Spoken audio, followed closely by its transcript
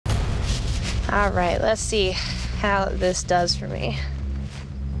All right, let's see how this does for me.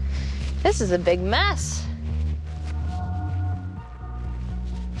 This is a big mess.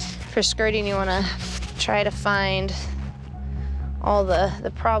 For skirting, you wanna try to find all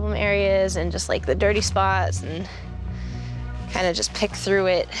the problem areas and just like the dirty spots and kind of just pick through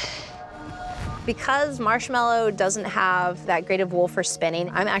it. Because Marshmallow doesn't have that grade of wool for spinning,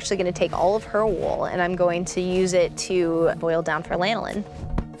 I'm actually gonna take all of her wool and I'm going to use it to boil down for lanolin.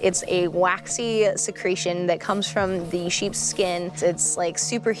 It's a waxy secretion that comes from the sheep's skin. It's like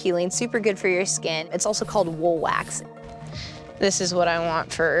super healing, super good for your skin. It's also called wool wax. This is what I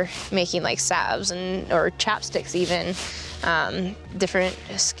want for making like salves or chapsticks even, different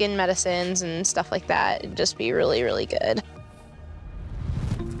skin medicines and stuff like that. It'd just be really, really good.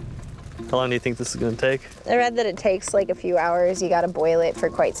 How long do you think this is gonna take? I read that it takes like a few hours. You gotta boil it for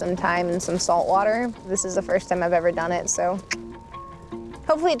quite some time in some salt water. This is the first time I've ever done it, so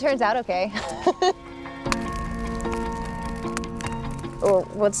hopefully it turns out okay.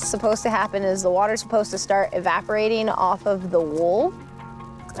 What's supposed to happen is the water's supposed to start evaporating off of the wool.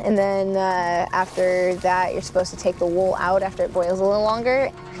 And then after that, you're supposed to take the wool out after it boils a little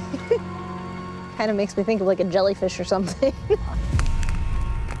longer. Kind of makes me think of like a jellyfish or something.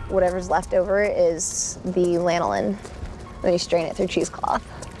 Whatever's left over is the lanolin. Then you strain it through cheesecloth.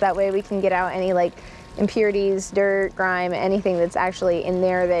 That way we can get out any like impurities, dirt, grime, anything that's actually in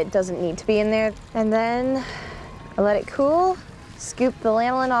there that doesn't need to be in there. And then I let it cool, scoop the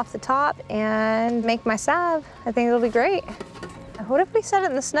lanolin off the top and make my salve. I think it'll be great. What if we set it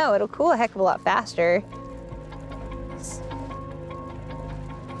in the snow? It'll cool a heck of a lot faster.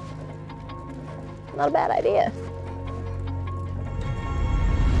 Not a bad idea.